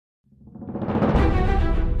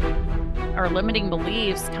our limiting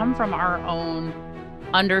beliefs come from our own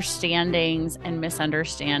understandings and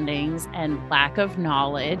misunderstandings and lack of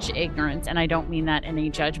knowledge, ignorance. And I don't mean that in a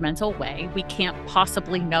judgmental way. We can't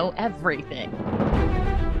possibly know everything.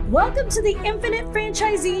 Welcome to the Infinite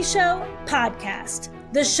Franchisee Show podcast,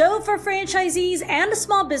 the show for franchisees and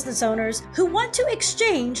small business owners who want to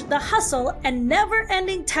exchange the hustle and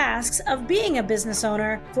never-ending tasks of being a business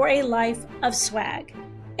owner for a life of swag,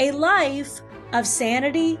 a life of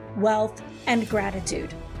sanity, wealth, and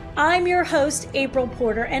gratitude. I'm your host, April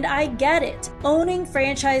Porter, and I get it. Owning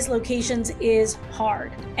franchise locations is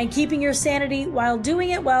hard, and keeping your sanity while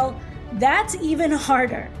doing it well, that's even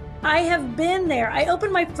harder. I have been there. I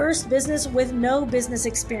opened my first business with no business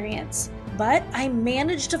experience, but I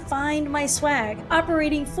managed to find my swag,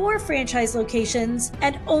 operating 4 franchise locations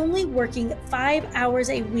and only working 5 hours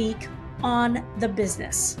a week on the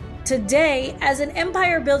business. Today, as an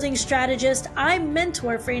empire building strategist, I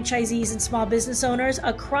mentor franchisees and small business owners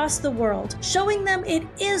across the world, showing them it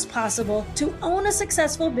is possible to own a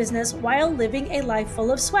successful business while living a life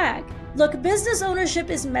full of swag. Look, business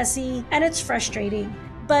ownership is messy and it's frustrating,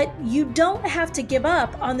 but you don't have to give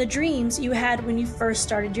up on the dreams you had when you first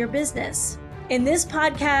started your business. In this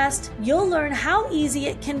podcast, you'll learn how easy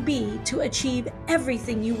it can be to achieve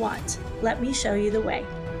everything you want. Let me show you the way.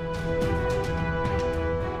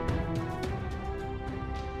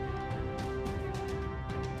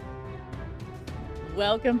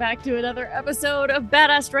 Welcome back to another episode of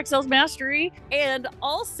Badass Direct Sales Mastery and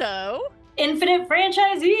also Infinite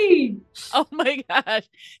Franchisee. Oh my gosh.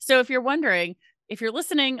 So if you're wondering, if you're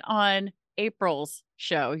listening on April's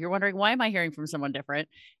show, you're wondering, why am I hearing from someone different?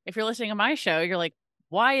 If you're listening on my show, you're like,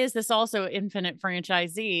 why is this also Infinite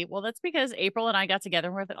Franchisee? Well, that's because April and I got together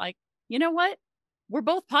and we're like, you know what? We're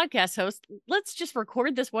both podcast hosts. Let's just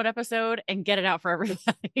record this one episode and get it out for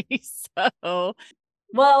everybody.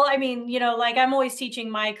 Well, I mean, like I'm always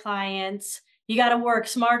teaching my clients, you got to work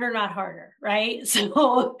smarter, not harder, right?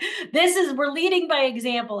 So we're leading by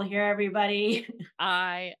example here, everybody.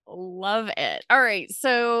 I love it. All right.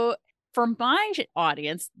 So for my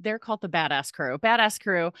audience, they're called the Badass Crew. Badass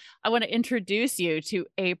Crew, I want to introduce you to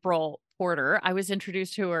April Porter. I was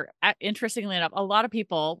introduced to her, interestingly enough, a lot of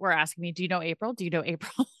people were asking me, do you know April? Do you know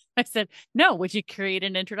April? I said, no, would you create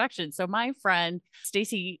an introduction? So my friend,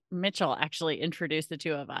 Stacy Mitchell, actually introduced the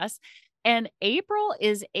two of us. And April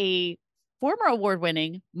is a former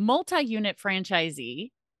award-winning multi-unit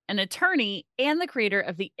franchisee, an attorney, and the creator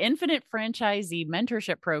of the Infinite Franchisee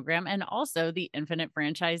Mentorship Program, and also the Infinite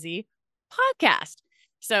Franchisee podcast.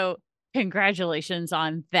 So congratulations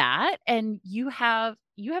on that. And you have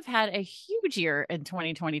had a huge year in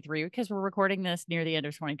 2023 because we're recording this near the end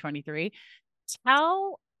of 2023.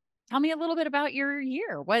 Tell me a little bit about your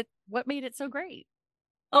year. What made it so great?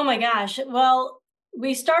 Oh my gosh. Well,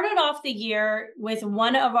 we started off the year with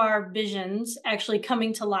one of our visions actually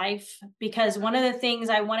coming to life, because one of the things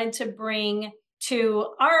I wanted to bring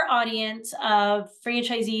to our audience of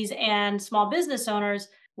franchisees and small business owners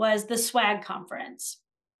was the SWAG conference.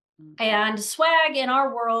 And SWAG in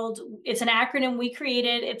our world, it's an acronym we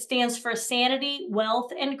created. It stands for Sanity,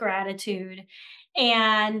 Wealth, and Gratitude.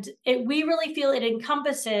 And we really feel it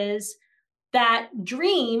encompasses that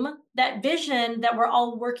dream, that vision that we're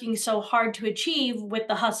all working so hard to achieve with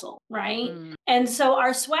the hustle, right? And so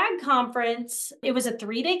our SWAG conference, it was a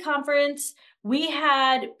 3-day conference. We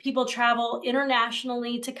had people travel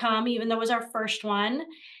internationally to come, even though it was our first one.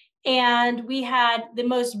 And we had the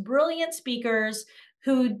most brilliant speakers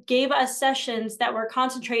who gave us sessions that were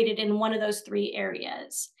concentrated in one of those 3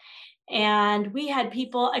 areas. And we had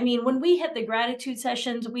people, when we hit the gratitude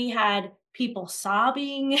sessions, we had people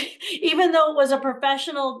sobbing, even though it was a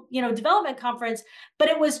professional, development conference, but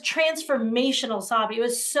it was transformational sobbing. It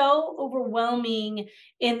was so overwhelming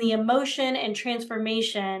in the emotion and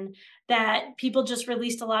transformation that people just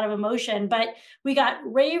released a lot of emotion. But we got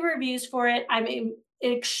rave reviews for it. I'm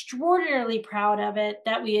extraordinarily proud of it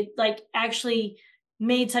that we had actually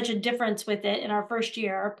made such a difference with it in our first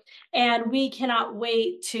year. And we cannot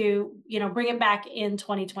wait to, bring it back in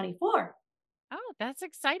 2024. Oh, that's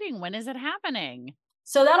exciting. When is it happening?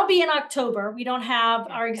 So that'll be in October. We don't have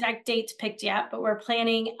our exact dates picked yet, but we're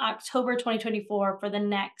planning October 2024 for the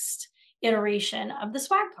next iteration of the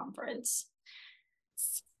SWAG conference.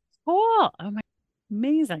 Cool. Oh my,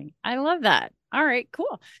 amazing. I love that. All right,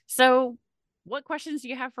 cool. So what questions do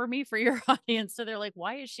you have for me for your audience? So they're like,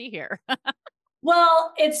 why is she here?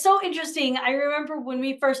 Well, it's so interesting. I remember when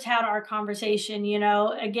we first had our conversation,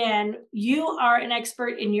 again, you are an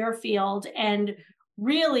expert in your field and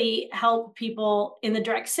really help people in the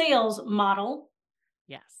direct sales model.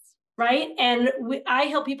 Yes. right? And I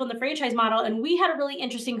help people in the franchise model, and we had a really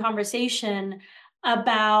interesting conversation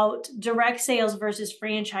about direct sales versus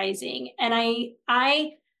franchising. And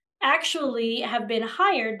I actually have been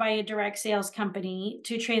hired by a direct sales company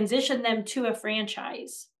to transition them to a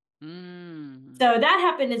franchise. Mm. So that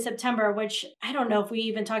happened in September, which I don't know if we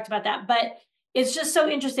even talked about that, but it's just so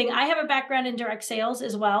interesting. I have a background in direct sales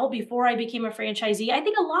as well before I became a franchisee. I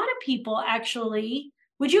think a lot of people actually,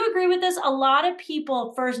 would you agree with this? A lot of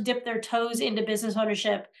people first dip their toes into business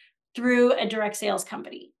ownership through a direct sales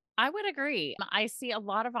company. I would agree. I see a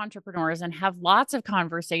lot of entrepreneurs and have lots of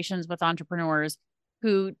conversations with entrepreneurs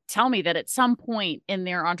who tell me that at some point in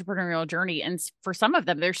their entrepreneurial journey, and for some of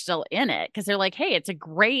them, they're still in it because they're like, hey, it's a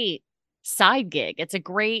great side gig. It's a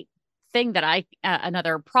great thing that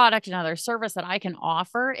another product, another service that I can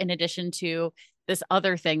offer in addition to this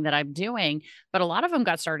other thing that I'm doing. But a lot of them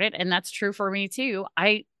got started, and that's true for me too.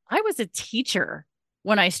 I was a teacher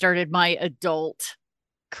when I started my adult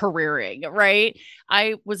careering, right?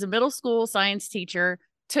 I was a middle school science teacher,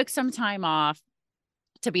 took some time off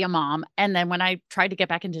to be a mom. And then when I tried to get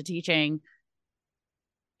back into teaching,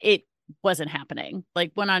 it wasn't happening.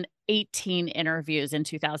 Like went on 18 interviews in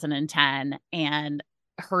 2010 and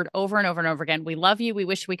heard over and over and over again, we love you. We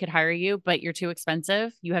wish we could hire you, but you're too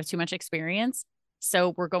expensive. You have too much experience.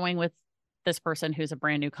 So we're going with this person who's a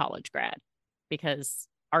brand new college grad because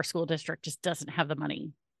our school district just doesn't have the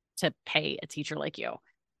money to pay a teacher like you.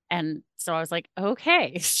 And so I was like,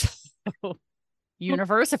 okay, so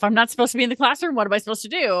universe, if I'm not supposed to be in the classroom, what am I supposed to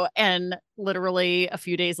do? And literally a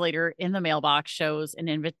few days later in the mailbox shows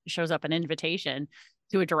up an invitation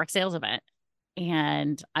to a direct sales event.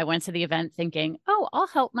 And I went to the event thinking, oh, I'll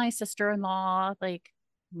help my sister-in-law like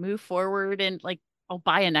move forward and like I'll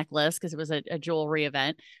buy a necklace because it was a jewelry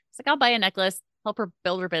event. It's like I'll buy a necklace, help her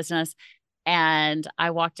build her business. And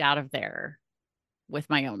I walked out of there with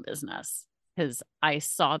my own business because I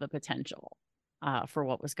saw the potential for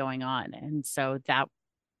what was going on. And so that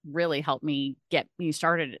really helped me get me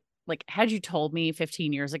started. Like, had you told me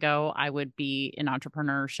 15 years ago I would be in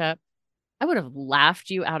entrepreneurship, I would have laughed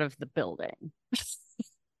you out of the building.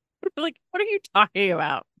 Like, what are you talking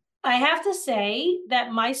about? I have to say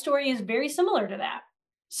that my story is very similar to that.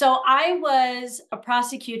 So I was a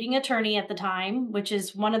prosecuting attorney at the time, which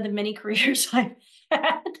is one of the many careers I've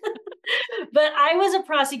had. But I was a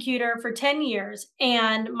prosecutor for 10 years,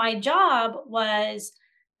 and my job was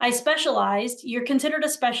I specialized, you're considered a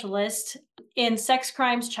specialist in sex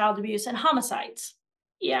crimes, child abuse, and homicides.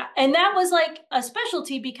 Yeah. And that was like a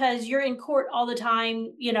specialty because you're in court all the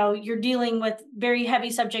time. You know, you're dealing with very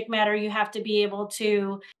heavy subject matter. You have to be able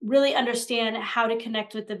to really understand how to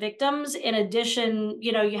connect with the victims. In addition,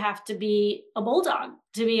 you know, you have to be a bulldog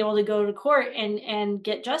to be able to go to court and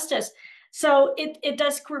get justice. So it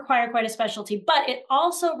does require quite a specialty, but it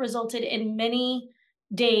also resulted in many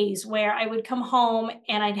days where I would come home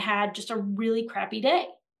and I'd had just a really crappy day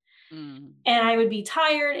Mm. and I would be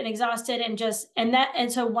tired and exhausted and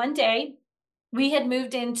so one day we had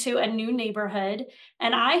moved into a new neighborhood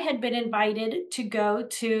and I had been invited to go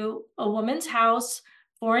to a woman's house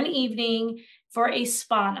for an evening for a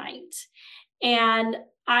spa night. And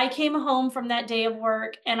I came home from that day of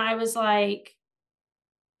work and I was like,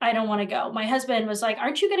 I don't want to go. My husband was like,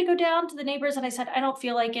 aren't you going to go down to the neighbors? And I said, I don't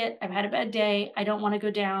feel like it. I've had a bad day. I don't want to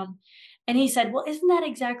go down. And he said, well, isn't that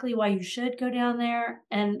exactly why you should go down there?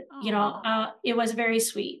 And, Oh, it was very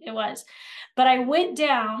sweet. It was. But I went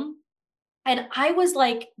down and I was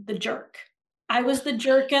like the jerk. I was the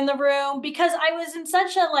jerk in the room because I was in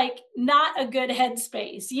such a like not a good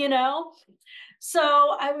headspace, you know? So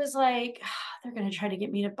I was like, they're going to try to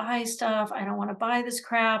get me to buy stuff. I don't want to buy this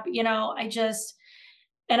crap.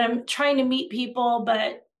 And I'm trying to meet people,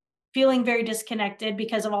 but feeling very disconnected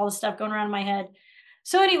because of all the stuff going around in my head.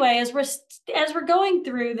 So anyway, as we're going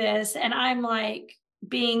through this, and I'm like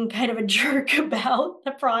being kind of a jerk about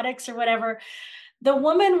the products or whatever, the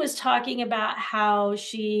woman was talking about how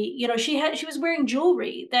she was wearing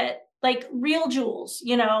jewelry that like real jewels,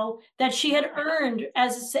 that she had earned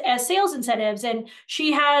as sales incentives, and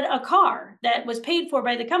she had a car that was paid for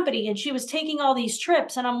by the company, and she was taking all these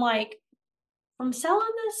trips, and I'm like, from selling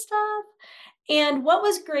this stuff. And what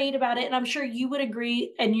was great about it, and I'm sure you would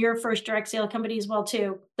agree, and your first direct sale company as well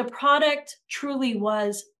too, the product truly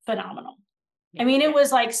was phenomenal. I yeah. mean, it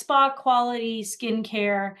was like spa quality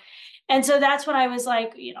skincare. And so that's when I was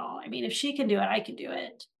like, I mean, if she can do it, I can do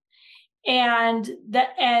it. And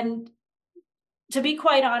to be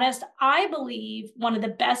quite honest, I believe one of the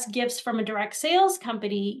best gifts from a direct sales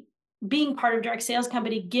company being part of direct sales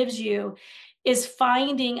company gives you is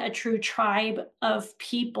finding a true tribe of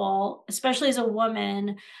people, especially as a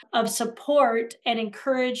woman, of support and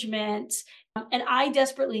encouragement. And I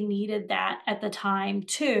desperately needed that at the time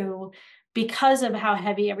too, because of how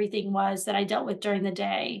heavy everything was that I dealt with during the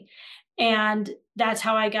day. And that's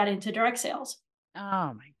how I got into direct sales.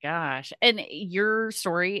 Oh my gosh. And your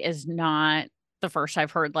story is not the first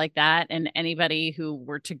I've heard like that. And anybody who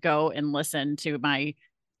were to go and listen to my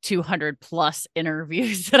 200 plus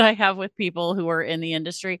interviews that I have with people who are in the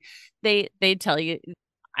industry, they tell you,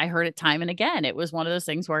 I heard it time and again. It was one of those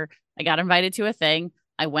things where I got invited to a thing.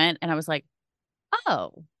 I went and I was like,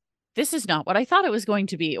 oh, this is not what I thought it was going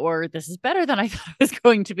to be, or this is better than I thought it was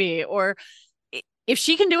going to be, or if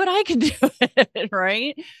she can do it, I can do it.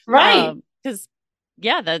 Right. Right. Because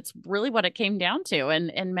yeah, that's really what it came down to.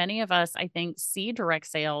 And many of us, I think, see direct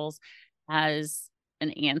sales as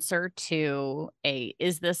an answer to a,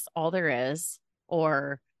 is this all there is?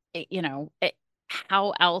 Or,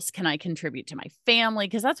 how else can I contribute to my family?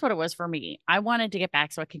 Because that's what it was for me. I wanted to get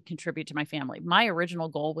back so I could contribute to my family. My original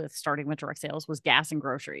goal with starting with direct sales was gas and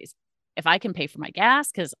groceries. If I can pay for my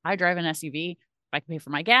gas, because I drive an SUV, if I can pay for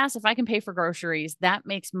my gas, if I can pay for groceries, that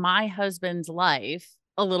makes my husband's life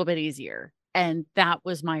a little bit easier. And that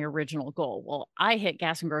was my original goal. Well, I hit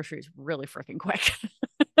gas and groceries really freaking quick.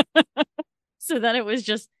 So then it was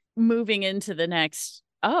just moving into the next,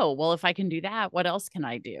 oh, well, if I can do that, what else can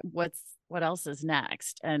I do? What else is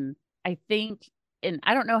next? And I think, and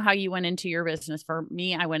I don't know how you went into your business. For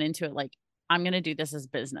me, I went into it like, I'm going to do this as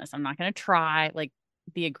business. I'm not going to try. Like,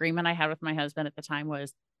 the agreement I had with my husband at the time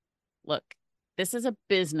was, look, this is a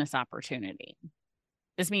business opportunity.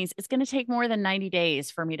 This means it's going to take more than 90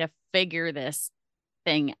 days for me to figure this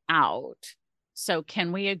thing out. So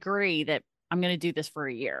can we agree that I'm going to do this for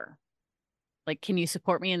a year? Like, can you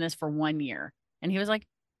support me in this for 1 year? And he was like,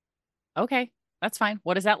 okay, that's fine.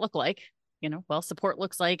 What does that look like? Well, support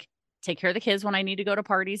looks like take care of the kids when I need to go to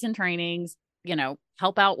parties and trainings,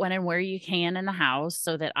 help out when and where you can in the house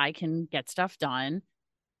so that I can get stuff done.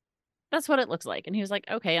 That's what it looks like. And he was like,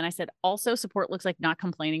 okay. And I said, also support looks like not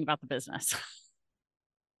complaining about the business.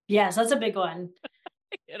 Yes, that's a big one.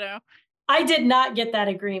 you know? I did not get that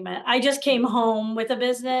agreement. I just came home with a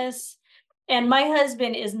business, and my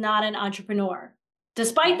husband is not an entrepreneur.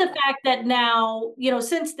 Despite the fact that now,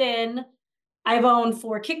 since then, I've owned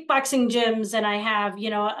 4 kickboxing gyms and I have,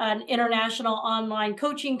 an international online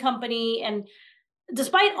coaching company. And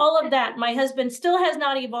despite all of that, my husband still has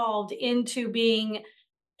not evolved into being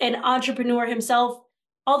an entrepreneur himself,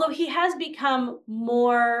 although he has become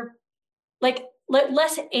more like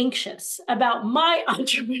less anxious about my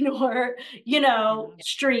entrepreneur, Yeah.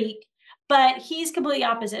 streak, but he's completely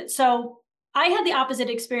opposite. So I had the opposite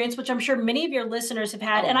experience, which I'm sure many of your listeners have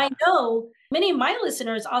had. Oh And I yeah. know many of my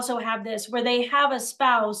listeners also have this where they have a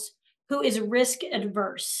spouse who is risk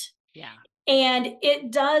adverse. Yeah. And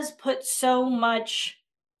it does put so much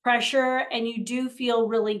pressure, and you do feel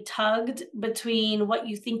really tugged between what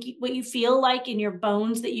you think, what you feel like in your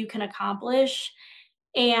bones that you can accomplish,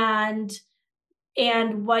 and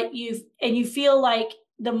you feel like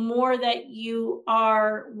the more that you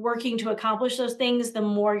are working to accomplish those things, the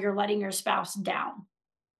more you're letting your spouse down,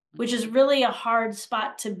 which is really a hard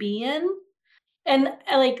spot to be in. And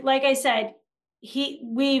like I said,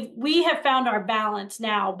 we have found our balance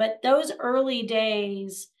now, but those early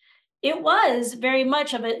days, it was very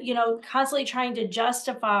much of it, constantly trying to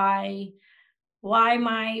justify why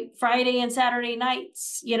my Friday and Saturday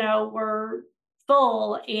nights, were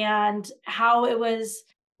full, and how it was,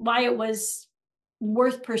 why it was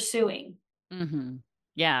worth pursuing. Mm-hmm.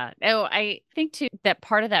 Yeah. Oh, I think too that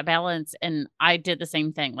part of that balance, and I did the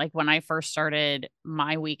same thing. Like when I first started,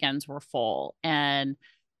 my weekends were full. And,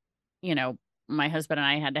 you know, my husband and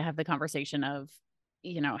I had to have the conversation of,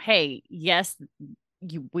 hey, yes,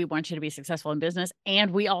 we want you to be successful in business.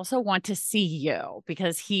 And we also want to see you,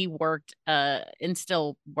 because he worked and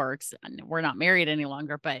still works. And we're not married any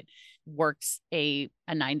longer, but works a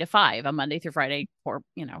 9 to 5, a Monday through Friday,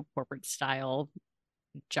 corporate style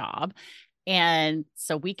job. And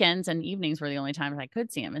so weekends and evenings were the only times I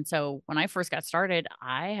could see him. And so when I first got started,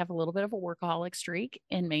 I have a little bit of a workaholic streak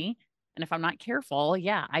in me. And if I'm not careful,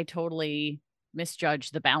 yeah, I totally misjudge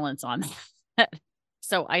the balance on that.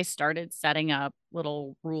 So I started setting up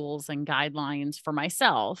little rules and guidelines for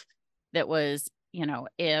myself that was,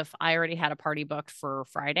 if I already had a party booked for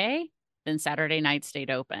Friday, then Saturday night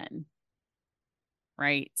stayed open.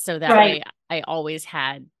 Right. So that Right. way I always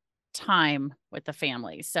had time with the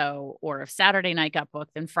family. So, or if Saturday night got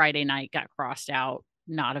booked, then Friday night got crossed out,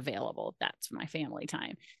 not available. That's my family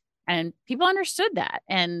time. And people understood that.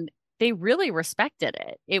 And they really respected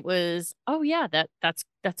it. It was, "Oh yeah, that's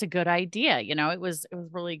a good idea." It was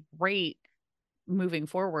really great moving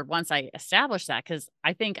forward once I established that, because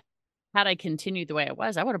I think had I continued the way I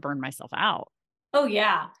was, I would have burned myself out. Oh,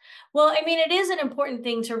 yeah. Well, I mean, it is an important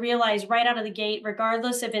thing to realize right out of the gate,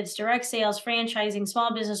 regardless if it's direct sales, franchising,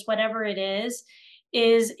 small business, whatever it is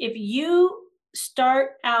if you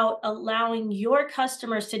start out allowing your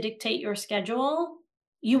customers to dictate your schedule,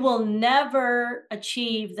 you will never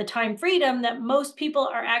achieve the time freedom that most people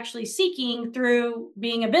are actually seeking through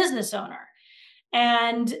being a business owner.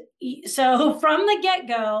 And so from the get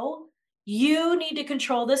go, you need to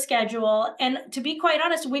control the schedule. And to be quite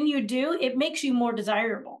honest, when you do, it makes you more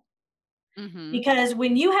desirable. Mhm. Because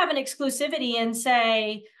when you have an exclusivity and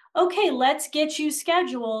say, okay, let's get you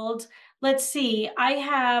scheduled. Let's see, I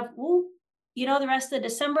have, the rest of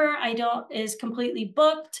December, I don't is completely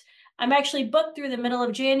booked. I'm actually booked through the middle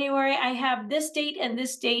of January. I have this date and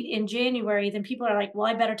this date in January. Then people are like, well,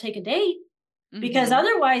 I better take a date because Mhm.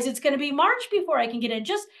 otherwise it's going to be March before I can get in.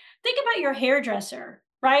 Just think about your hairdresser,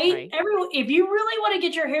 right? Right. If you really want to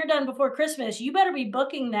get your hair done before Christmas, you better be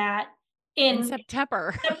booking that In in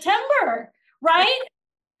September. September, right?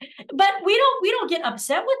 But we don't get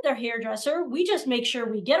upset with their hairdresser. We just make sure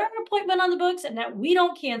we get our appointment on the books and that we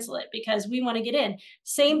don't cancel it because we want to get in.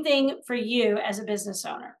 Same thing for you as a business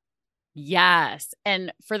owner. Yes.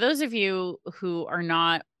 And for those of you who are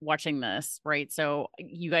not watching this, right? So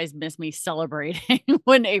you guys missed me celebrating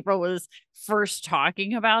when April was first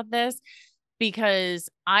talking about this, because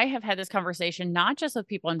I have had this conversation not just with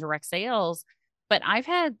people in direct sales, but I've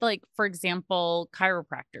had, like, for example,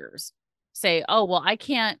 chiropractors say, "Oh, well, I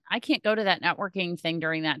can't go to that networking thing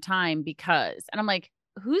during that time because." And I'm like,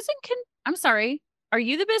 I'm sorry, are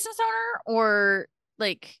you the business owner, or,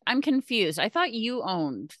 like, I'm confused. I thought you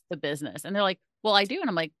owned the business. And they're like, "Well, I do." And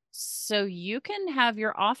I'm like, "So you can have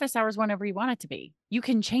your office hours whenever you want it to be. You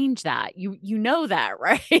can change that. You know that,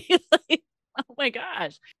 right?" Like, oh my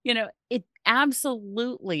gosh. It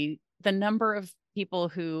absolutely, the number of people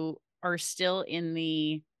who are still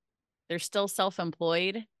they're still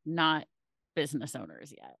self-employed, not business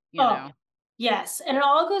owners yet. Oh, yes, and it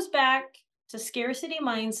all goes back to scarcity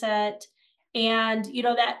mindset and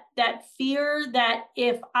that fear that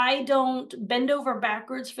if I don't bend over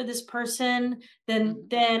backwards for this person, then Mhm.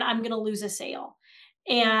 then I'm going to lose a sale.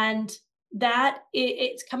 And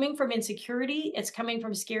it's coming from insecurity, it's coming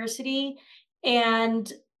from scarcity,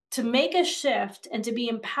 and to make a shift and to be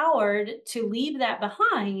empowered to leave that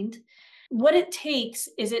behind, what it takes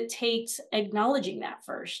acknowledging that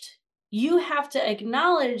first. You have to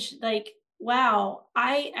acknowledge, like, wow,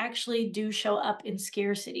 I actually do show up in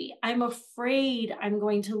scarcity. I'm afraid I'm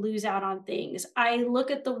going to lose out on things. I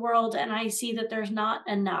look at the world and I see that there's not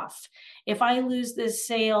enough. If I lose this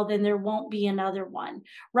sale, then there won't be another one,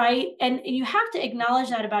 right? And you have to acknowledge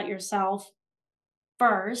that about yourself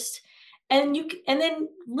first, and then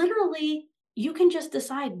literally you can just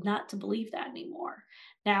decide not to believe that anymore.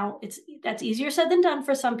 Now, that's easier said than done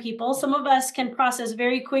for some people. Some of us can process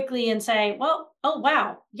very quickly and say, well, oh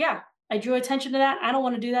wow, yeah, I drew attention to that, I don't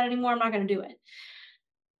want to do that anymore, I'm not going to do it.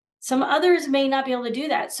 Some others may not be able to do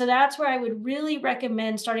that. So that's where I would really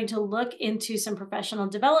recommend starting to look into some professional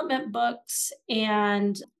development books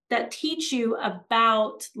and that teach you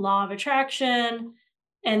about law of attraction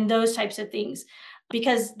and those types of things.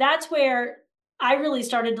 Because that's where I really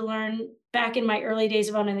started to learn back in my early days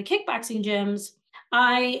of owning the kickboxing gyms.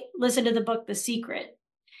 I listened to the book The Secret,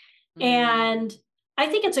 Mm. and I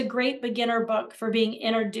think it's a great beginner book for being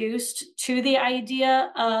introduced to the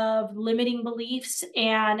idea of limiting beliefs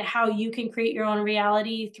and how you can create your own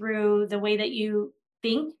reality through the way that you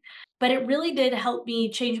think. But it really did help me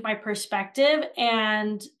change my perspective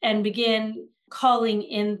and begin calling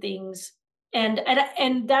in things. And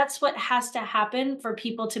that's what has to happen for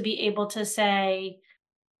people to be able to say,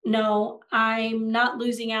 no, I'm not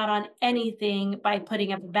losing out on anything by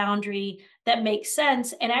putting up a boundary that makes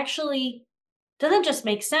sense and actually doesn't just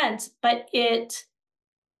make sense, but it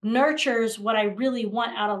nurtures what I really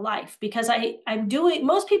want out of life because I'm doing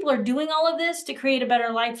most people are doing all of this to create a better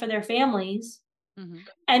life for their families. Mhm.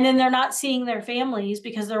 And then they're not seeing their families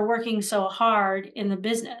because they're working so hard in the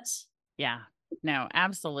business. Yeah. No,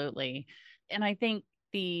 absolutely. And I think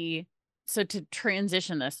so to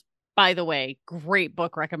transition this, by the way, great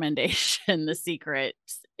book recommendation, The Secret.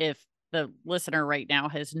 If the listener right now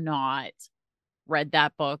has not read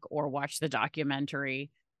that book or watched the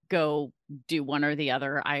documentary, go do one or the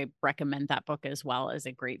other. I recommend that book as well as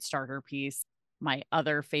a great starter piece. My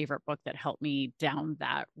other favorite book that helped me down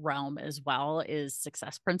that realm as well is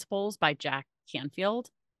Success Principles by Jack Canfield.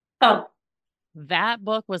 Oh, That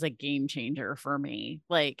book was a game changer for me.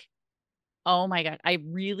 Like, Oh my god, I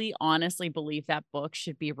really honestly believe that book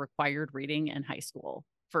should be required reading in high school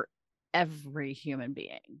for every human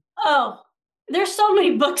being. Oh, there's so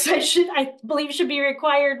many books I believe should be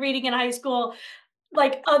required reading in high school,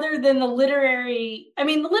 like other than the literary. I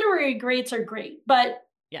mean, the literary greats are great,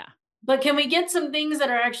 Yeah. but can we get some things that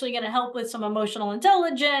are actually going to help with some emotional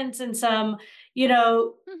intelligence and some, you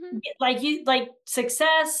know, Mhm. like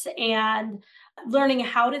success and learning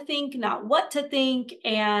how to think, not what to think,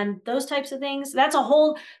 and those types of things. That's a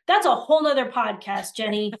whole nother podcast,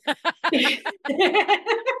 Jenny.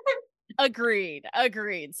 Agreed,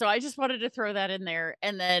 agreed. So I just wanted to throw that in there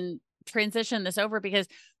and then transition this over because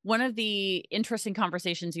one of the interesting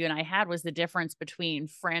conversations you and I had was the difference between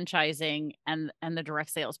franchising and the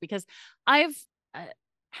direct sales because I've uh,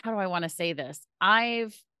 how do I want to say this?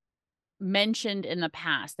 I've mentioned in the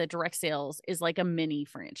past that direct sales is like a mini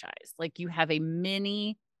franchise. Like you have a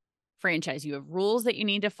mini franchise. You have rules that you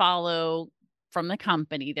need to follow from the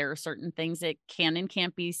company. There are certain things that can and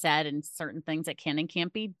can't be said and certain things that can and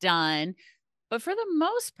can't be done. But for the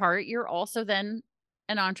most part, you're also then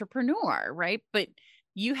an entrepreneur, right? But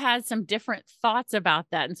you had some different thoughts about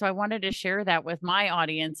that. And so I wanted to share that with my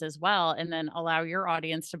audience as well, and then allow your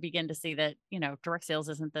audience to begin to see that, direct sales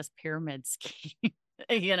isn't this pyramid scheme,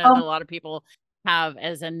 that a um, lot of people have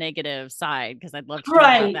as a negative side, because I'd love to talk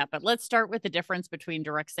about right. that. But let's start with the difference between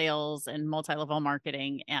direct sales and multi level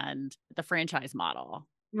marketing and the franchise model.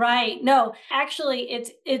 Right. No, actually,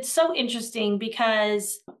 it's so interesting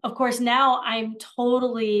because, of course, now I'm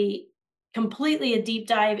completely a deep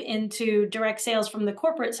dive into direct sales from the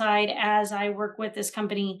corporate side as I work with this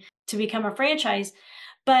company to become a franchise.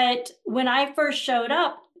 But when I first showed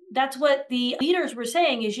up, that's what the leaders were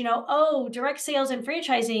saying is, oh, direct sales and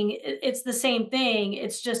franchising, it's the same thing.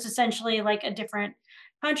 It's just essentially like a different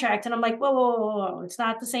contract. And I'm like, whoa, whoa, whoa, whoa, it's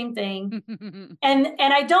not the same thing. And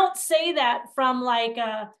I don't say that from like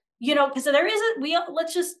because there isn't we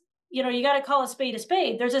let's just you got to call a spade a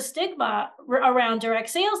spade. There's a stigma around direct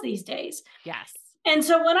sales these days. Yes. And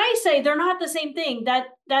so when I say they're not the same thing,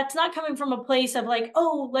 that's not coming from a place of like,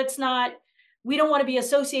 oh, we don't want to be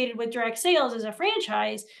associated with direct sales as a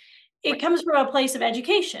franchise. It Right. comes from a place of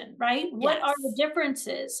education, right? What are the Yes.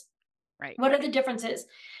 differences? Right. What are the differences?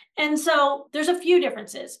 And so there's a few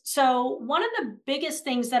differences. So one of the biggest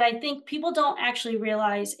things that I think people don't actually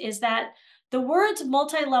realize is that the words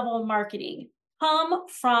multi-level marketing come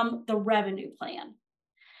from the revenue plan.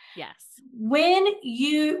 Yes. When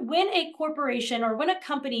a corporation or when a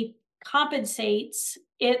company compensates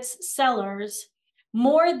its sellers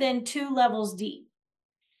more than two levels deep,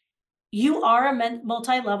 you are a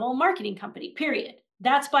multi-level marketing company, period.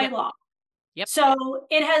 That's by Yep. law. Yep. So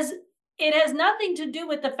it has nothing to do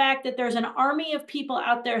with the fact that there's an army of people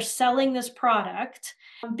out there selling this product,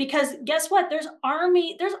 because guess what? There's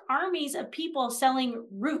armies of people selling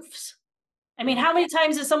roofs. I mean, Mhm. how many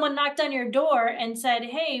times has someone knocked on your door and said,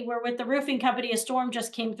 "Hey, we're with the roofing company. A storm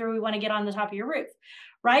just came through. We want to get on the top of your roof."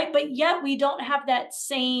 Right? But yet we don't have that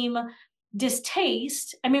same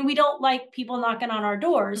distaste. I mean, we don't like people knocking on our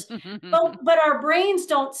doors, but our brains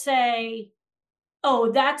don't say,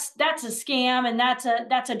 oh, that's a scam and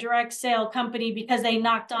that's a direct sale company because they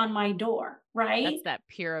knocked on my door, right? That's that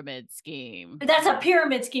pyramid scheme. That's a Yeah.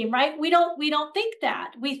 pyramid scheme, right? We don't think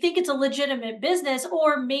that. We think it's a legitimate business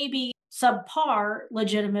or maybe subpar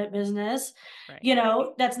legitimate business,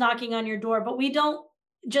 Right. that's knocking on your door, but we don't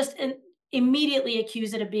just immediately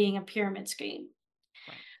accuse it of being a pyramid scheme.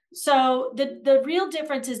 Right. So the real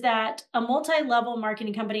difference is that a multi-level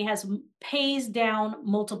marketing company pays down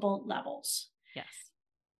multiple levels. Yes.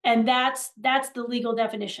 And that's the legal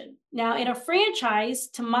definition. Now, in a franchise,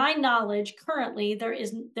 to my knowledge, currently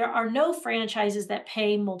there are no franchises that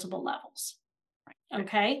pay multiple levels. Right.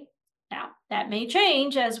 Okay. Now, that may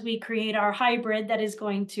change as we create our hybrid that is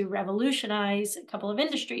going to revolutionize a couple of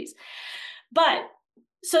industries. But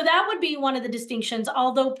so that would be one of the distinctions,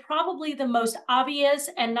 although probably the most obvious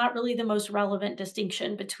and not really the most relevant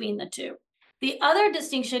distinction between the two. The other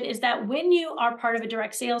distinction is that when you are part of a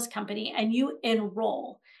direct sales company and you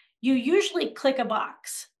enroll, you usually click a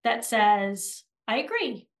box that says, I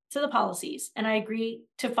agree to the policies and I agree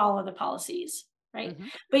to follow the policies, right?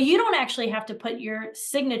 Mhm. But you don't actually have to put your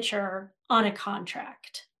signature on a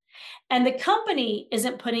contract. And the company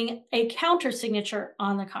isn't putting a counter signature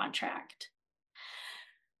on the contract.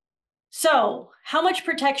 So, how much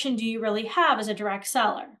protection do you really have as a direct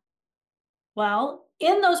seller? Well,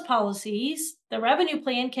 in those policies, the revenue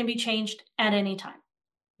plan can be changed at any time.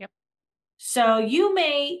 Yep. So you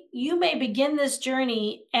may begin this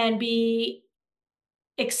journey and be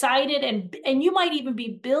excited and you might even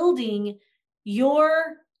be building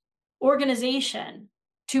your organization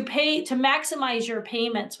to maximize your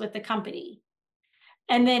payments with the company.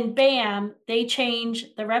 And then bam, they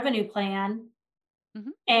change the revenue plan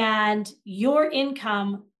Mhm. and your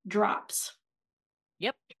income drops.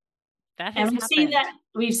 Yep. That And has happened.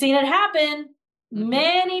 we've seen it happen. Mhm.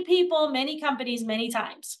 Many people, many companies, many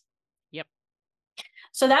times. Yep.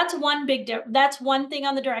 So that's that's one thing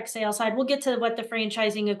on the direct sale side. We'll get to what the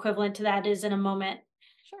franchising equivalent to that is in a moment.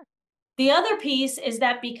 Sure. The other piece is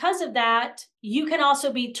that because of that, you can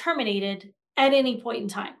also be terminated at any point in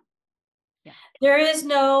time. Yeah. There is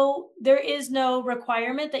no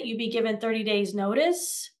requirement that you be given 30 days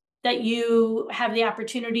notice, that you have the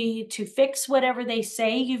opportunity to fix whatever they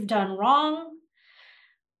say you've done wrong.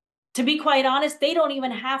 To be quite honest, they don't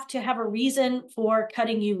even have to have a reason for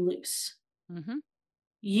cutting you loose. Mhm.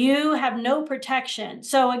 You have no protection.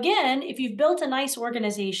 So again, if you've built a nice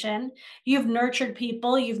organization, you've nurtured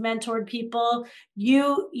people, you've mentored people,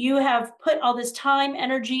 you have put all this time,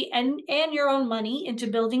 energy, and your own money into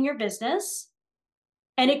building your business,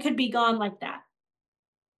 and it could be gone like that.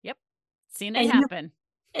 Yep. Seen it And you happen.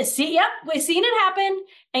 see, yep, we've seen it happen.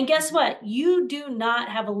 And guess Mhm. what? You do not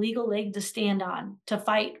have a legal leg to stand on to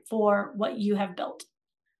fight for what you have built.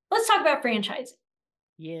 Let's talk about franchising.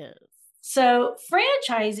 Yes. So,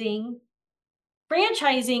 franchising,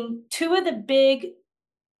 two of the big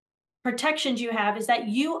protections you have is that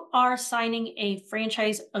you are signing a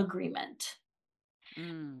franchise agreement.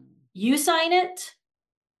 Mm. You sign it,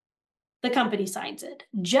 the company signs it.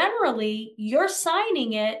 Generally, you're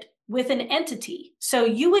signing it with an entity. So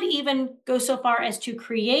you would even go so far as to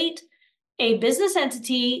create a business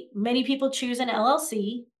entity. Many people choose an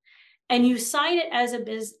LLC, and you sign it as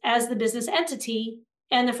as the business entity,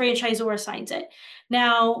 and the franchisor signs it.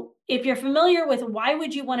 Now, if you're familiar with why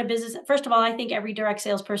would you want a business, first of all, I think every direct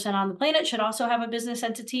salesperson on the planet should also have a business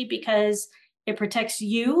entity because it protects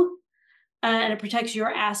you, and it protects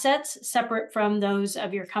your assets separate from those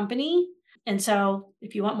of your company. And so,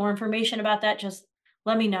 if you want more information about that, just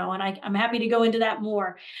let me know, and I'm happy to go into that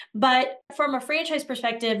more. But from a franchise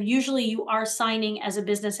perspective, usually you are signing as a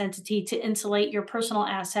business entity to insulate your personal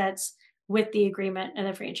assets with the agreement and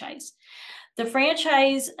the franchise. The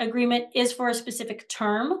franchise agreement is for a specific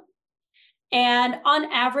term. And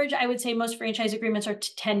on average, I would say most franchise agreements are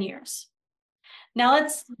 10 years. Now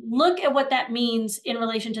let's look at what that means in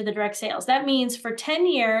relation to the direct sales. That means for 10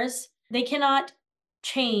 years, they cannot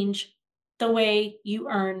change the way you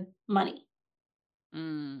earn money.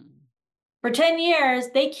 Mm. For 10 years,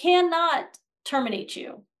 they cannot terminate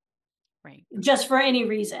you Right. just for any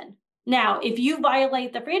reason. Now, if you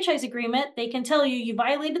violate the franchise agreement, they can tell you you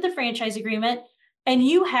violated the franchise agreement and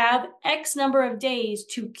you have X number of days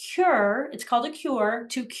to cure, it's called a cure,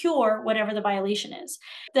 to cure whatever the violation is.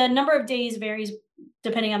 The number of days varies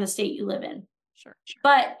depending on the state you live in. Sure.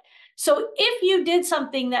 But so if you did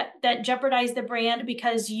something that jeopardized the brand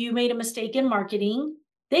because you made a mistake in marketing,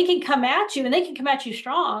 they can come at you, and they can come at you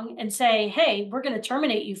strong and say, "Hey, we're going to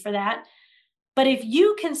terminate you for that." But if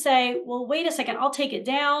you can say, "Well, wait a second, I'll take it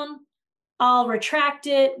down. I'll retract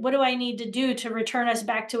it. What do I need to do to return us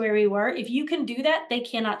back to where we were?" If you can do that, they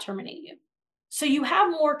cannot terminate you. So you have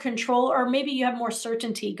more control, or maybe you have more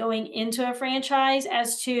certainty going into a franchise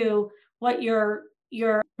as to what your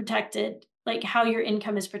protected, like how your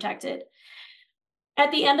income is protected.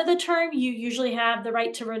 At the end of the term, you usually have the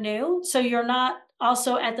right to renew. So you're not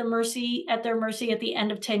also at their mercy at the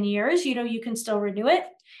end of 10 years. You know, you can still renew it.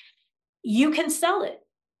 You can sell it.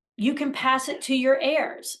 You can pass it to your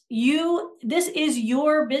heirs. This is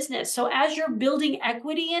your business. So as you're building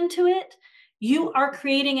equity into it, you are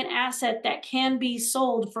creating an asset that can be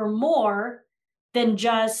sold for more than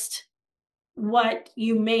just what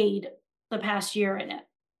you made the past year in it.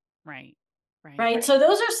 Right. Right. Right. So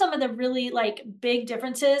those are some of the really like big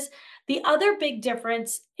differences. The other big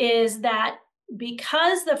difference is that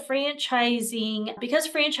because franchising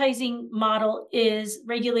model is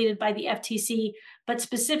regulated by the FTC, but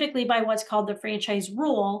specifically by what's called the franchise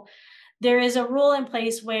rule, there is a rule in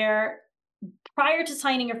place where prior to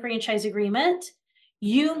signing a franchise agreement,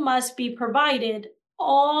 you must be provided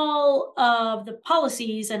all of the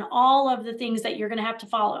policies and all of the things that you're going to have to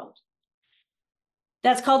follow.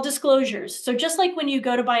 That's called disclosures. So just like when you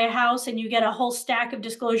go to buy a house and you get a whole stack of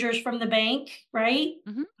disclosures from the bank, right?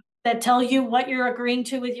 Mhm. That tell you what you're agreeing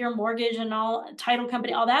to with your mortgage and all title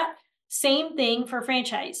company, all that. Same thing for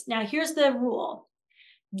franchise. Now, here's the rule.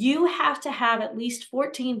 You have to have at least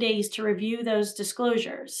 14 days to review those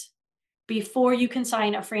disclosures before you can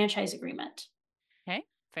sign a franchise agreement. Okay.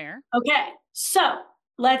 Fair. Okay. So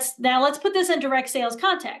let's put this in direct sales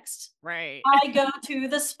context. Right. I go to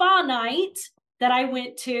the spa night that I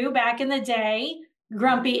went to back in the day.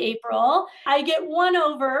 grumpy April. I get won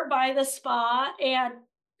over by the spa, and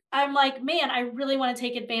I'm like, man, I really want to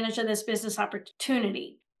take advantage of this business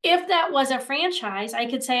opportunity. If that was a franchise, I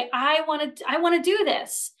could say, I want to do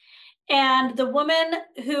this. And the woman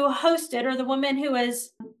who hosted, or the woman who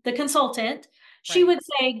is the consultant, she Right. would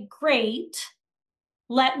say, great,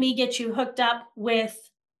 let me get you hooked up with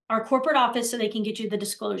our corporate office so they can get you the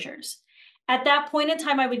disclosures. At that point in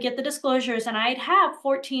time, I would get the disclosures, and I'd have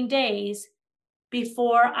 14 days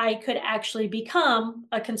before I could actually become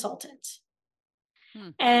a consultant. Hmm.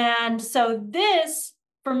 And so this,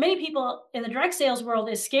 for many people in the direct sales world,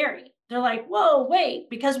 is scary. They're like, whoa, wait,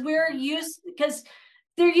 because they're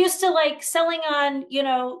used to like selling on,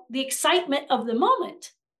 the excitement of the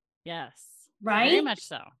moment, Yes. Very right? much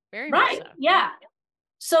so. Very much Right. so. Yep. Yeah.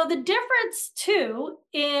 So the difference too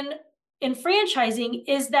in franchising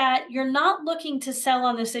is that you're not looking to sell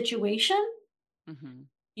on the situation, Hmm.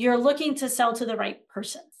 you're looking to sell to the right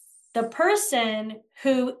person. The person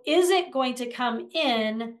who isn't going to come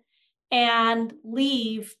in and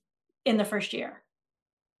leave in the first year.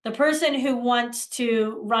 The person who wants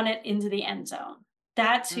to run it into the end zone.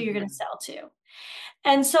 That's who you're going to Hmm. sell to.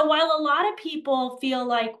 And so while a lot of people feel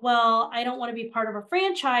like, well, I don't want to be part of a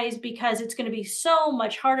franchise because it's going to be so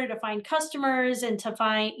much harder to find customers and to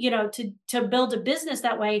find, to build a business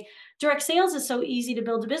that way. Direct sales is so easy to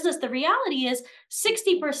build a business. The reality is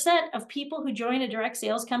 60% of people who join a direct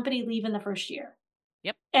sales company leave in the first year.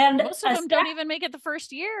 Yep. And Most of a them don't even make it the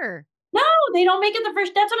first year. no, they don't make it the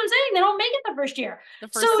first. That's what I'm saying. They don't make it the first year. The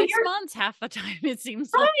So first six you're months, half the time, it seems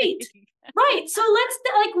right. like. Right. So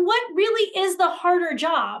like, what really is the harder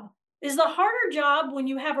job? Is the harder job when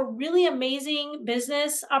you have a really amazing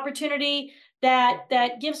business opportunity that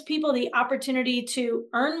gives people the opportunity to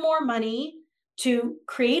earn more money, to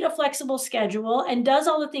create a flexible schedule, and does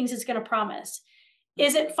all the things it's going to promise.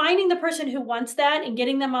 Is it finding the person who wants that and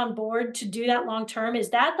getting them on board to do that long term?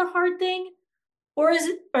 Is that the hard thing? Or is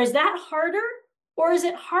that harder? Or is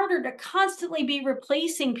it harder to constantly be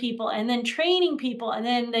replacing people and then training people and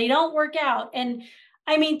then they don't work out? And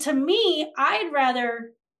I mean, to me, I'd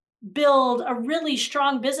rather build a really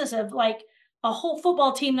strong business of like a whole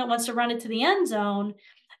football team that wants to run it to the end zone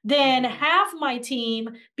than Mhm. half my team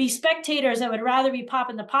be spectators that would rather be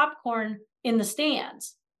popping the popcorn in the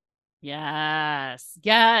stands. Yes.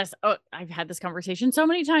 Yes. Oh, I've had this conversation so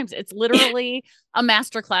many times. It's literally a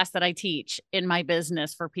master class that I teach in my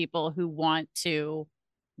business for people who want to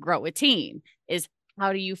grow a team is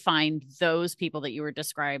how do you find those people that you were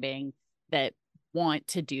describing that want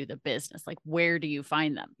to do the business? Like, where do you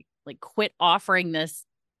find them? Like, quit offering this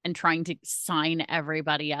and trying to sign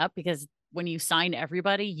everybody up because when you sign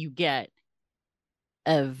everybody, you get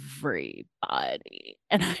everybody.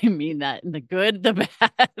 And I mean that in the good, the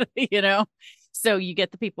bad. So you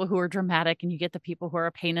get the people who are dramatic and you get the people who are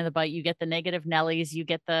a pain in the butt. You get the negative Nellies, you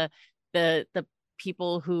get the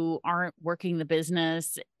people who aren't working the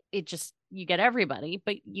business. You get everybody,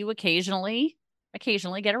 but you occasionally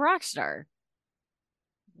get a rock star.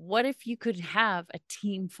 What if you could have a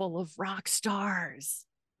team full of rock stars?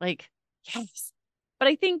 Like, yes. But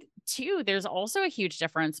I think too, there's also a huge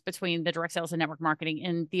difference between the direct sales and network marketing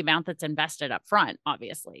and the amount that's invested up front,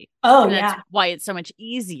 obviously. Oh, And that's yeah. why it's so much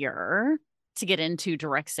easier to get into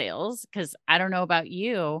direct sales. Cause I don't know about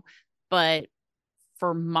you, but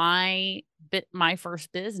for my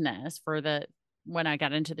first business when I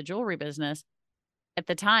got into the jewelry business, at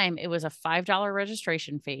the time it was a $5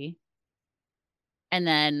 registration fee. And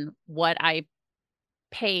then what I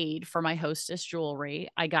paid for my hostess jewelry,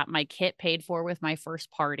 I got my kit paid for with my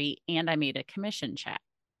first party, and I made a commission check.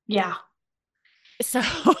 Yeah. So,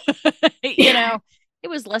 Yeah. it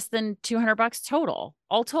was less than $200 total,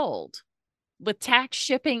 all told, with tax,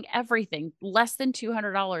 shipping, everything, less than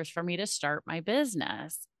 $200 for me to start my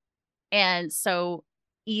business. And so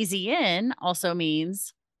easy in also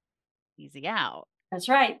means easy out, That's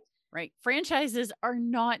right. right? Franchises are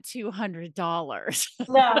not $200.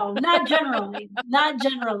 No, not generally, not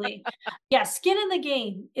generally. Yeah, skin in the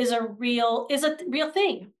game is a real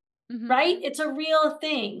thing, Mhm. right? It's a real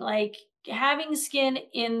thing. Like having skin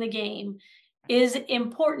in the game is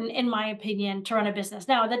important, in my opinion, to run a business.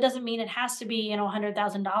 Now, that doesn't mean it has to be,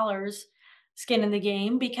 $100,000 skin in the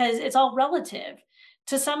game because it's all relative.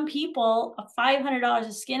 To some people, a $500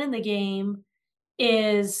 of skin in the game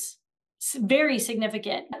is very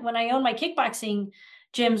significant. When I owned my kickboxing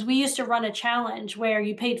gyms, we used to run a challenge where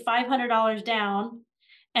you paid $500 down.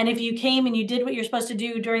 And if you came and you did what you're supposed to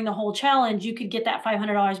do during the whole challenge, you could get that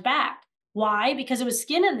 $500 back. Why? Because it was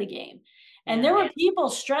skin in the game. And there Yeah. were people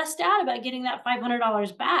stressed out about getting that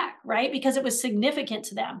 $500 back, right? Because it was significant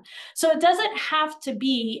to them. So it doesn't have to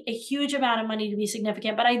be a huge amount of money to be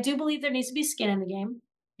significant, but I do believe there needs to be skin in the game.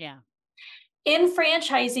 Yeah. In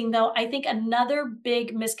franchising, though, I think another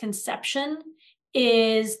big misconception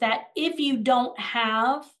is that if you don't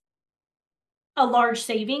have a large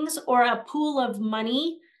savings or a pool of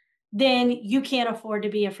money, then you can't afford to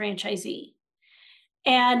be a franchisee.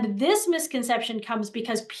 And this misconception comes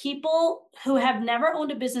because people who have never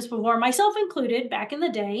owned a business before, myself included, back in the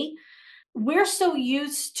day, we're so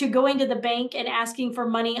used to going to the bank and asking for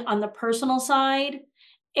money on the personal side.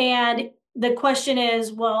 And the question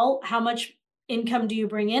is, well, how much income do you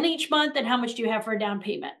bring in each month and how much do you have for a down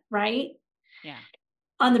payment, right? Yeah.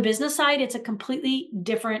 On the business side, it's a completely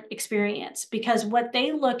different experience because what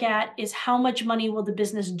they look at is how much money will the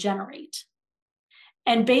business generate.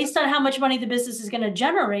 And based on how much money the business is going to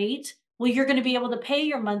generate, well, you're going to be able to pay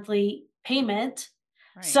your monthly payment.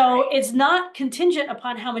 Right. So it's not contingent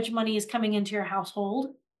upon how much money is coming into your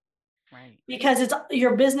household Right. because it's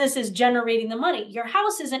your business is generating the money. Your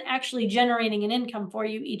house isn't actually generating an income for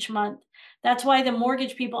you each month. That's why the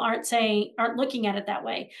mortgage people aren't looking at it that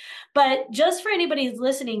way. But just for anybody who's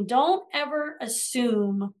listening, don't ever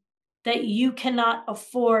assume that you cannot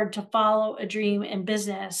afford to follow a dream in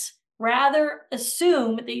business. Rather,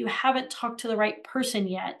 assume that you haven't talked to the right person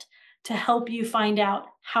yet to help you find out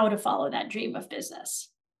how to follow that dream of business.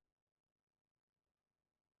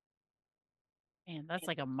 Man, that's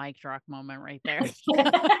like a mic drop moment right there.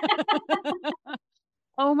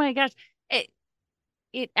 Oh my gosh. It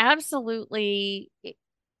it absolutely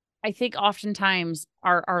I think oftentimes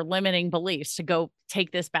our limiting beliefs, to go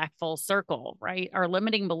take this back full circle, right? Our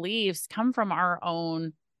limiting beliefs come from our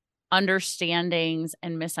own understandings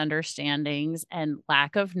and misunderstandings and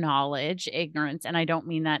lack of knowledge, ignorance. And I don't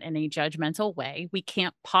mean that in a judgmental way. We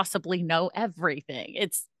can't possibly know everything.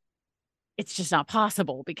 It's just not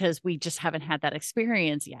possible because we just haven't had that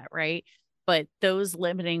experience yet, right? But those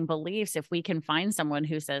limiting beliefs, if we can find someone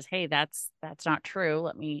who says, "Hey, that's not true.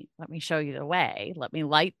 Let me show you the way. Let me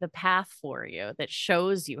light the path for you that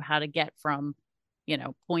shows you how to get from,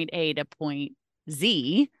 point A to point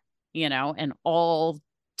Z, and all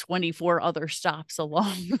 24 other stops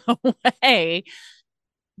along the way."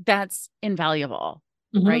 That's invaluable,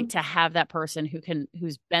 right? Mhm. To have that person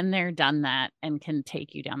who's been there, done that, and can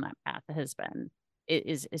take you down that path that has been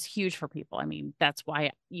is huge for people. I mean, that's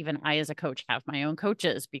why even I as a coach have my own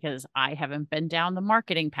coaches, because I haven't been down the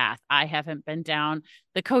marketing path. I haven't been down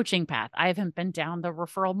the coaching path. I haven't been down the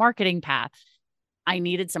referral marketing path. I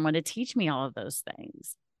needed someone to teach me all of those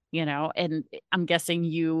things, and I'm guessing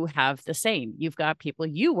you have the same. You've got people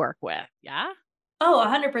you work with. Yeah. Oh,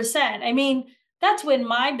 100%. I mean, that's when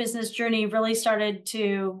my business journey really started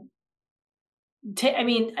to I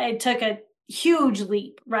mean, I took a huge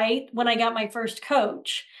leap, right? When I got my first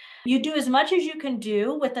coach. You do as much as you can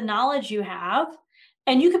do with the knowledge you have,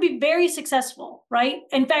 and you can be very successful, right?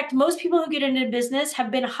 In fact, most people who get into business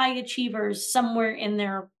have been high achievers somewhere in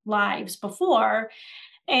their lives before.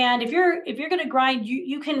 And if you're going to grind,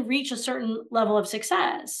 you can reach a certain level of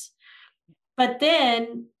success. But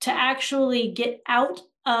then to actually get out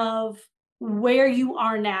of where you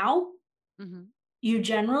are now, Mhm. you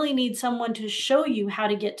generally need someone to show you how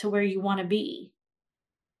to get to where you want to be.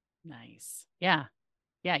 Nice. Yeah.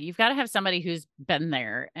 Yeah, you've gotta have somebody who's been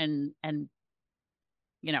there and,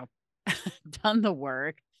 you know, done the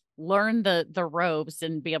work, learned the ropes,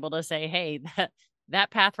 and be able to say, "Hey,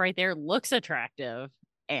 that path right there looks attractive,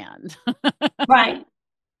 and Right,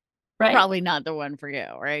 right, probably not the one for you,"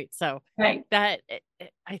 right? So, right. that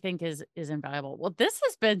I think is invaluable. Well, this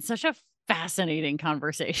has been such a fascinating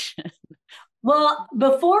conversation. Well,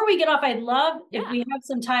 before we get off, I'd love, if Yeah. we have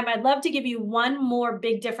some time, I'd love to give you one more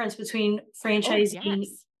big difference between Oh, franchising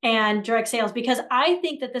yes. and direct sales, because I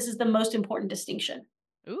think that this is the most important distinction.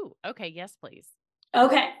 Ooh, okay, yes, please.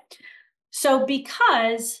 Okay. So,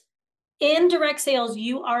 because in direct sales,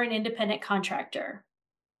 you are an independent contractor,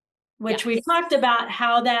 which we've Yes. talked about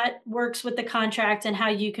how that works with the contract and how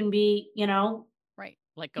you can be, Right.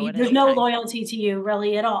 Let go at there's any no time. loyalty to you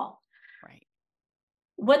really at all. Right.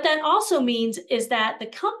 What that also means is that the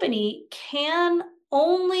company can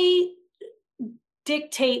only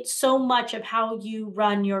dictate so much of how you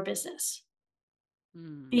run your business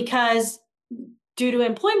Mm, because due to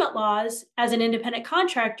employment laws, as an independent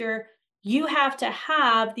contractor, you have to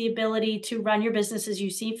have the ability to run your business as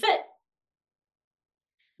you see fit.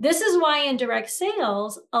 This is why in direct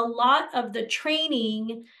sales, a lot of the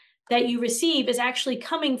training that you receive is actually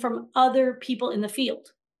coming from other people in the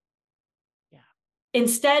field yeah.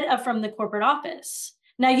 instead of from the corporate office.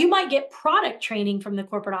 Now, you might get product training from the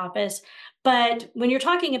corporate office, but when you're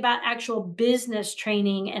talking about actual business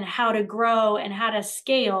training and how to grow and how to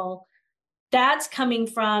scale, that's coming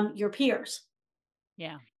from your peers.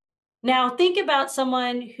 Yeah. Now, think about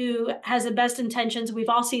someone who has the best intentions. We've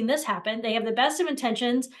all seen this happen. They have the best of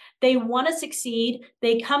intentions. They want to succeed.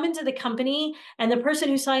 They come into the company, and the person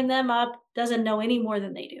who signed them up doesn't know any more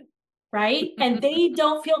than they do, right? And they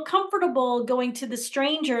don't feel comfortable going to the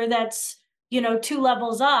stranger that's, 2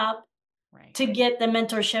 levels up Right. to get the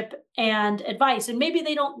mentorship and advice. And maybe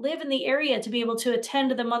they don't live in the area to be able to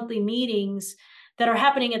attend the monthly meetings that are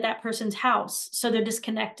happening at that person's house. So they're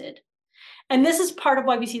disconnected. And this is part of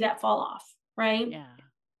why we see that fall off, right? Yeah.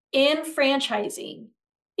 In franchising,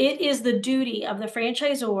 it is the duty of the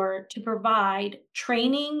franchisor to provide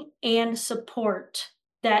training and support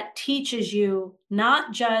that teaches you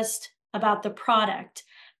not just about the product,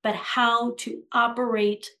 but how to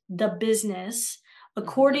operate the business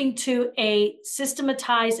according to a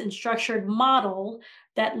systematized and structured model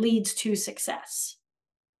that leads to success.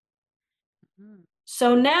 Mhm.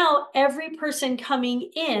 So now every person coming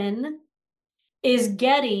in is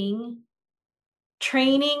getting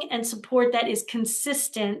training and support that is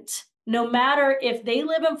consistent, no matter if they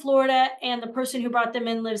live in Florida and the person who brought them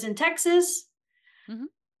in lives in Texas, Mhm.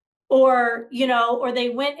 or they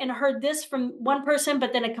went and heard this from one person,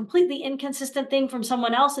 but then a completely inconsistent thing from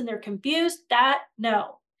someone else and they're confused.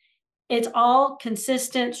 No, it's all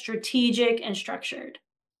consistent, strategic, and structured.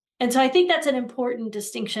 And so I think that's an important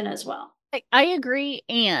distinction as well. I agree.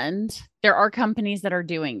 And there are companies that are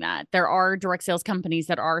doing that. There are direct sales companies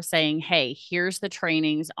that are saying, hey, here's the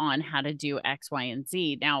trainings on how to do X, Y, and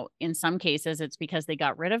Z. Now, in some cases, it's because they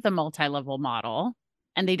got rid of the multi level model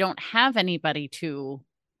and they don't have anybody to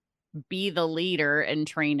be the leader and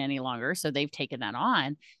train any longer. So they've taken that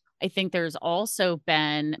on. I think there's also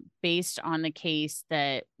been, based on the case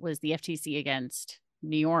that was the FTC against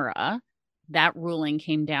Neora, that ruling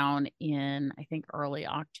came down in, I think, early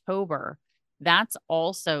October. That's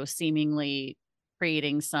also seemingly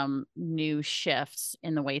creating some new shifts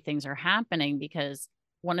in the way things are happening, because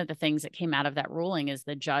one of the things that came out of that ruling is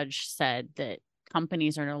the judge said that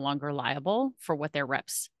companies are no longer liable for what their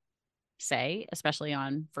reps say, especially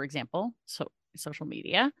on, for example, social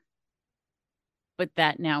media. But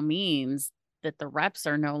that now means that the reps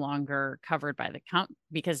are no longer covered by the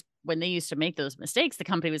because when they used to make those mistakes, the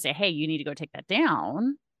company would say, hey, you need to go take that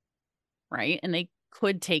down. Right. And they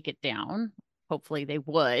could take it down. Hopefully they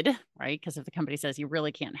would. Right. Because if the company says you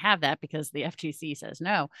really can't have that because the FTC says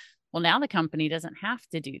no, well, now the company doesn't have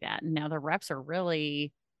to do that. And now the reps are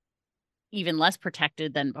really even less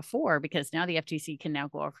protected than before, because now the FTC can now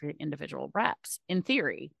go after individual reps in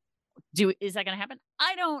theory. Is that going to happen?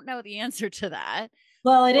 I don't know the answer to that,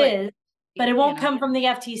 Well, it but is, but it you won't know, come from the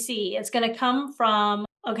FTC. It's going to come from,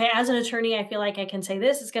 okay, as an attorney, I feel like I can say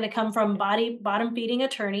this. It's going to come from bottom feeding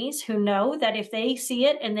attorneys who know that if they see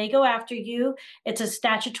it and they go after you, it's a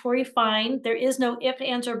statutory fine. There is no if,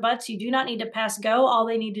 ands, or buts. You do not need to pass go. All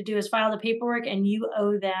they need to do is file the paperwork and you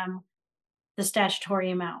owe them the statutory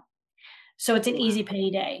amount. So it's an easy wow.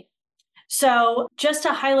 payday. So just to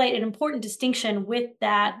highlight an important distinction with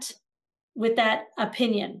that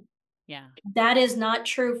opinion, Yeah. that is not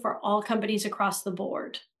true for all companies across the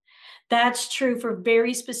board. That's true for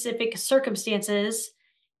very specific circumstances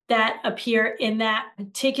that appear in that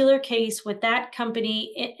particular case with that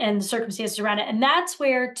company and the circumstances around it. And that's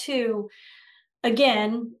where, too,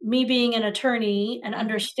 again, me being an attorney and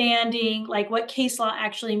understanding like what case law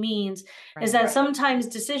actually means is Right. that sometimes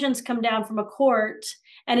decisions come down from a court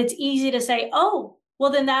and it's easy to say, oh,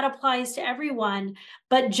 well, then that applies to everyone.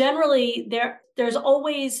 But generally there's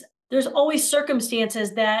always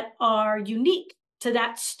circumstances that are unique to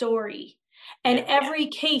that story. And Yeah. every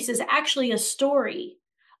case is actually a story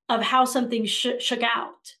of how something shook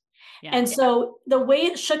out. Yeah. And so the way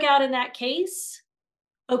it shook out in that case,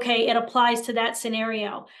 okay, it applies to that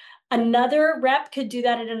scenario. Another rep could do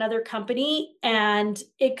that at another company, and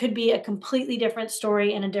it could be a completely different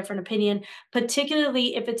story and a different opinion,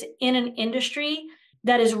 particularly if it's in an industry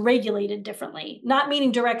that is regulated differently. Not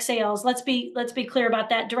meaning direct sales. Let's be clear about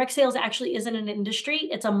that. Direct sales actually isn't an industry,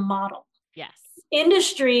 it's a model. Yes.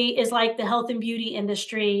 Industry is like the health and beauty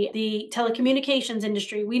industry, the telecommunications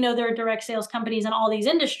industry. We know there are direct sales companies in all these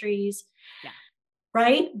industries, Yeah.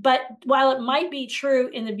 right? But while it might be true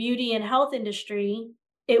in the beauty and health industry,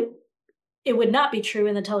 it it would not be true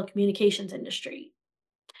in the telecommunications industry.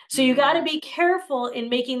 So you got to Mm. be careful in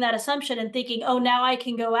making that assumption and thinking, oh, now I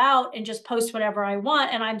can go out and just post whatever I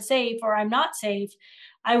want and I'm safe or I'm not safe.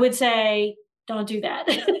 I would say, don't do that.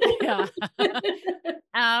 Yeah.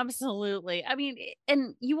 Absolutely. I mean,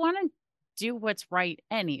 and you want to do what's right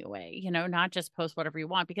anyway, not just post whatever you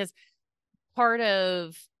want. Because part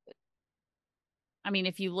of, I mean,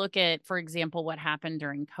 if you look at, for example, what happened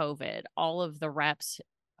during COVID, all of the reps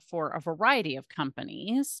for a variety of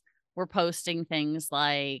companies were posting things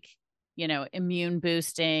like, immune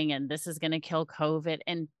boosting and this is going to kill COVID.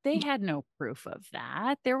 And they had no proof of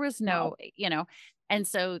that. There was Wow. no. And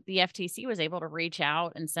so the FTC was able to reach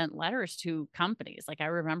out and sent letters to companies. Like I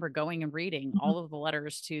remember going and reading Mhm. all of the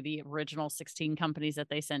letters to the original 16 companies that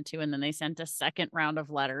they sent to. And then they sent a second round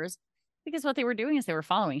of letters because what they were doing is they were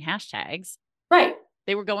following hashtags. Right.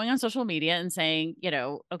 They were going on social media and saying,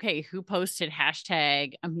 okay, who posted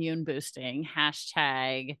hashtag immune boosting,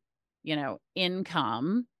 hashtag,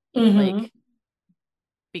 income, Hmm. like,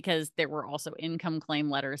 because there were also income claim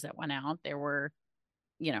letters that went out. There were,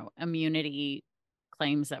 immunity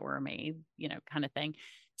claims that were made, kind of thing.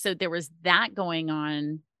 So there was that going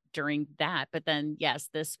on during that. But then, yes,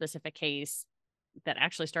 this specific case that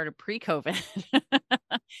actually started pre-COVID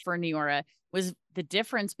for Neora was the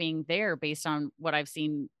difference being there based on what I've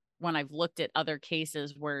seen when I've looked at other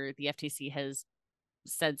cases where the FTC has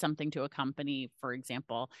said something to a company, for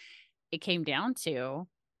example. It came down to,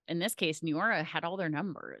 in this case, Neora had all their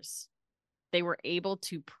numbers. They were able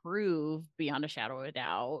to prove beyond a shadow of a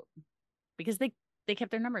doubt because they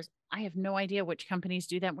kept their numbers. I have no idea which companies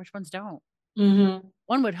do that and which ones don't. Hmm.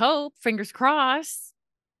 One would hope, fingers crossed,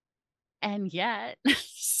 and yet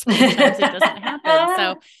sometimes it doesn't happen.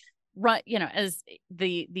 So, right, as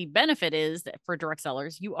the benefit is that for direct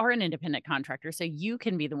sellers, you are an independent contractor, so you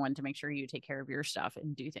can be the one to make sure you take care of your stuff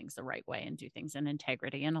and do things the right way and do things in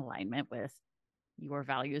integrity and alignment with your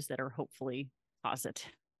values that are hopefully positive.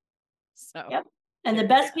 So, Yep. And the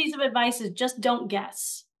there you best go. piece of advice is just don't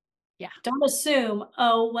guess. Yeah, Don't assume,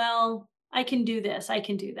 oh, well, I can do this, I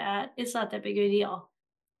can do that. It's not that big of a deal.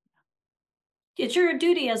 It's your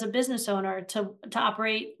duty as a business owner to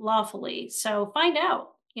operate lawfully. So find out,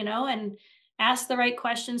 and ask the right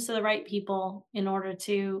questions to the right people in order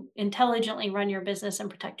to intelligently run your business and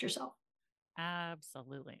protect yourself.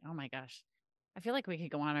 absolutely. Oh my gosh. I feel like we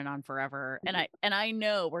could go on and on forever. And I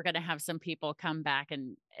know we're going to have some people come back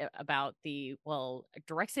and about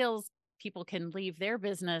direct sales people can leave their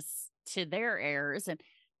business to their heirs. And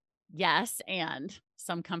yes, and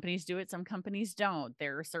some companies do it, some companies don't.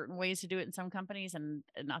 There are certain ways to do it in some companies, and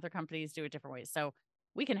other companies do it different ways. So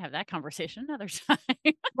we can have that conversation another time.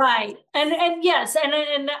 Right. And yes,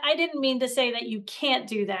 and I didn't mean to say that you can't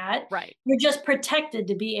do that. Right. You're just protected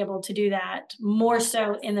to be able to do that more Yes.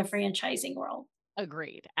 so in the franchising world.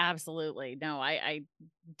 Agreed. Absolutely. No, I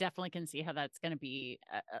definitely can see how that's going to be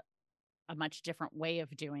a much different way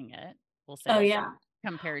of doing it, we'll Oh say, yeah.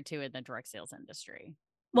 compared to in the direct sales industry.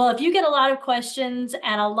 Well, if you get a lot of questions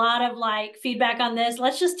and a lot of like feedback on this,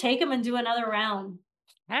 let's just take them and do another round.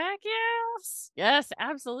 Heck yes. Yes,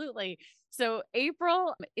 absolutely. So,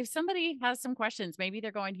 April, if somebody has some questions, maybe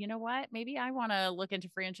they're going, you know what? Maybe I want to look into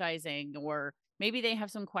franchising, or maybe they have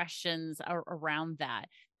some questions around that.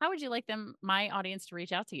 How would you like my audience, to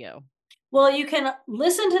reach out to you? Well, you can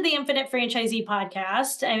listen to the Infinite Franchisee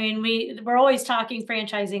podcast. I mean, we're always talking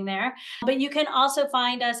franchising there, but you can also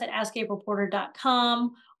find us at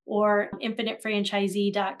askaprilporter.com or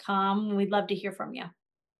infinitefranchisee.com. We'd love to hear from you.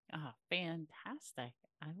 Oh, fantastic.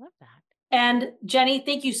 I love that. And Jenny,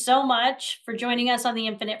 thank you so much for joining us on the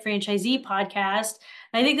Infinite Franchisee podcast.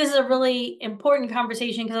 I think this is a really important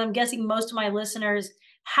conversation because I'm guessing most of my listeners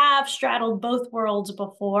have straddled both worlds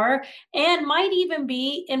before and might even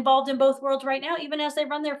be involved in both worlds right now, even as they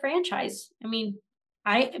run their franchise. I mean,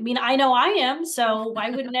 I know I am. So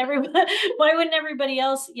why wouldn't everybody? Why wouldn't everybody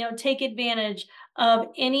else, take advantage of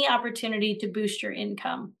any opportunity to boost your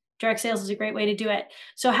income? Direct sales is a great way to do it.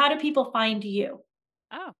 So, how do people find you?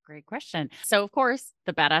 Oh, great question. So, of course,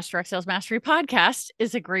 the Badass Direct Sales Mastery podcast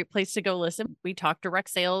is a great place to go listen. We talk direct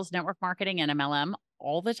sales, network marketing, and MLM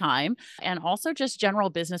all the time, and also just general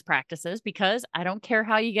business practices, because I don't care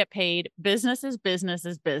how you get paid. Business is business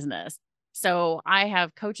is business. So, I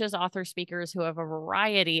have coaches, authors, speakers who have a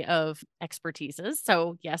variety of expertises.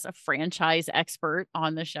 So, yes, a franchise expert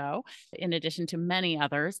on the show, in addition to many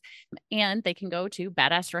others. And they can go to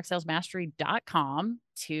badassdirectsalesmastery.com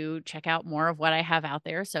to check out more of what I have out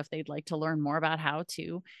there. So if they'd like to learn more about how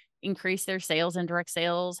to increase their sales and direct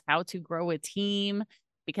sales, how to grow a team,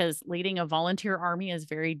 because leading a volunteer army is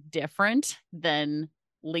very different than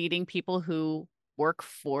leading people who work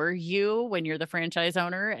for you when you're the franchise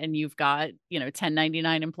owner and you've got,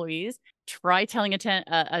 1099 employees. Try telling a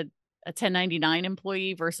 1099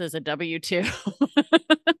 employee versus a W-2.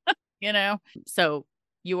 So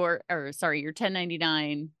your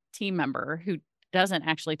 1099 team member who doesn't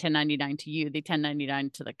actually 1099 to you, they 1099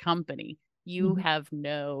 to the company. you have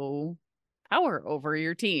no power over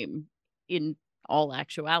your team in all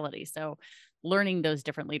actuality. So learning those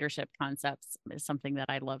different leadership concepts is something that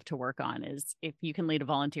I love to work on. Is if you can lead a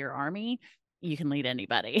volunteer army, you can lead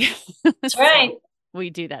anybody. That's right. So we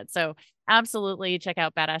do that. So absolutely check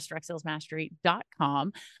out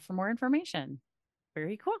badassdirect-sales-mastery.com for more information.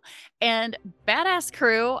 Very cool. And Badass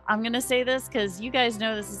Crew, I'm going to say this because you guys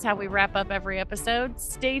know this is how we wrap up every episode.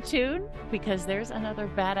 Stay tuned because there's another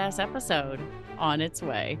badass episode on its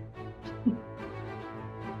way.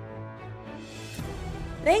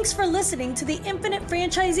 Thanks for listening to the Infinite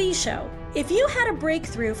Franchisee Show. If you had a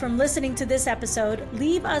breakthrough from listening to this episode,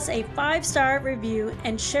 leave us a 5-star review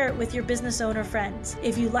and share it with your business owner friends.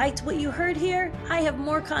 If you liked what you heard here, I have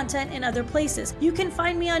more content in other places. You can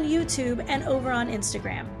find me on YouTube and over on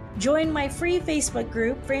Instagram. Join my free Facebook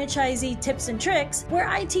group, Franchisee Tips and Tricks, where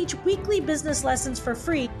I teach weekly business lessons for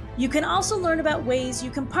free. You can also learn about ways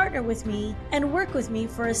you can partner with me and work with me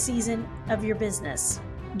for a season of your business.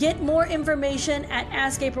 Get more information at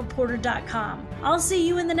askaprilporter.com. I'll see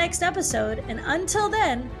you in the next episode, and until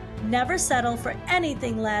then, never settle for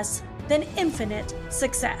anything less than infinite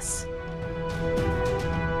success.